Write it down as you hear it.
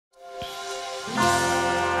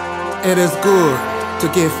It is good to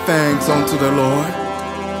give thanks unto the Lord,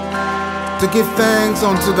 to give thanks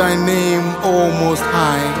unto thy name, O Most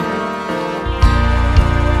High.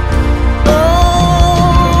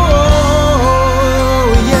 Oh,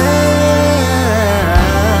 yeah.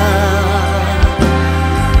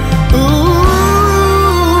 Ooh,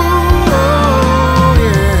 oh,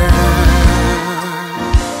 yeah.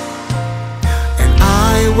 And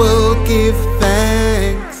I will give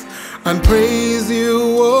thanks and praise you,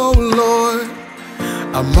 O Lord,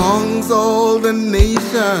 amongst all the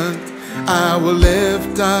nations. I will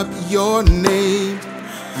lift up your name.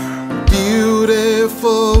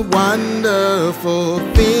 Beautiful, wonderful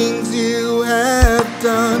things you have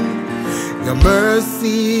done. Your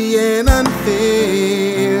mercy and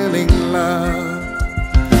unfailing love.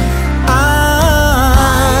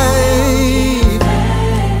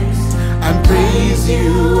 I praise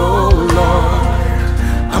you, O Lord,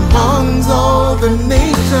 amongst all the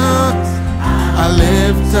nations. I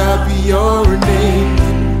lift up your name.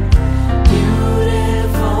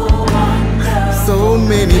 So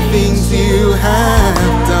many things you have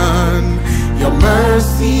done. Your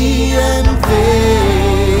mercy and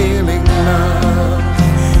failing love.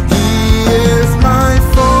 He is my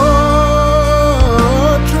fortress.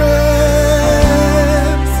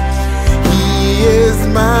 He is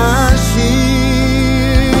my shield.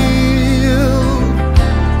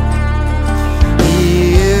 He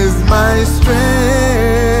is my strength.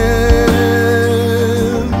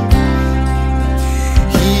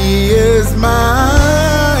 He is my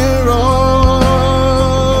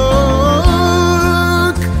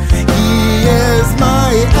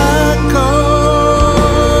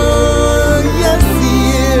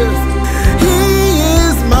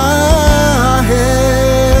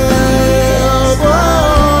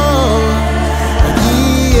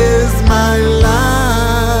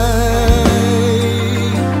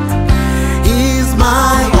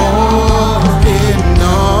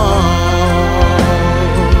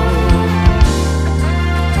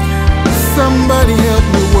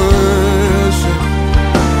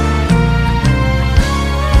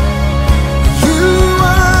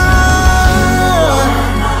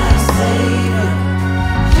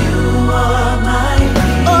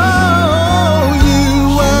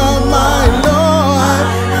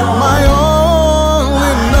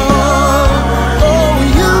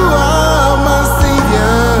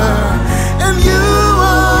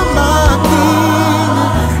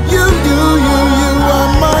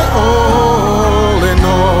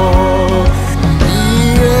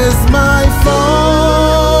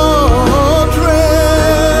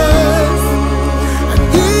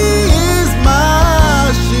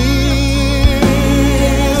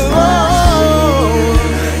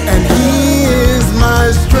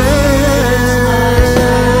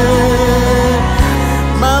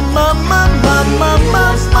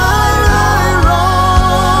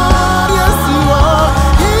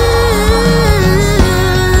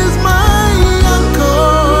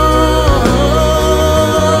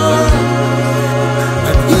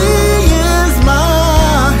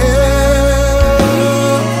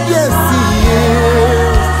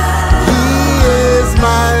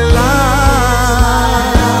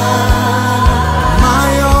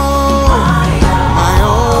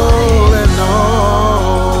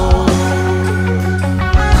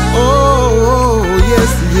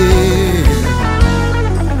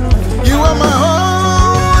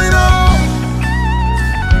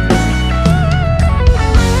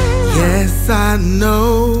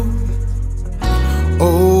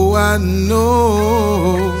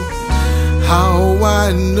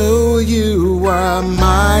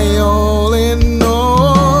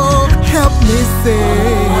say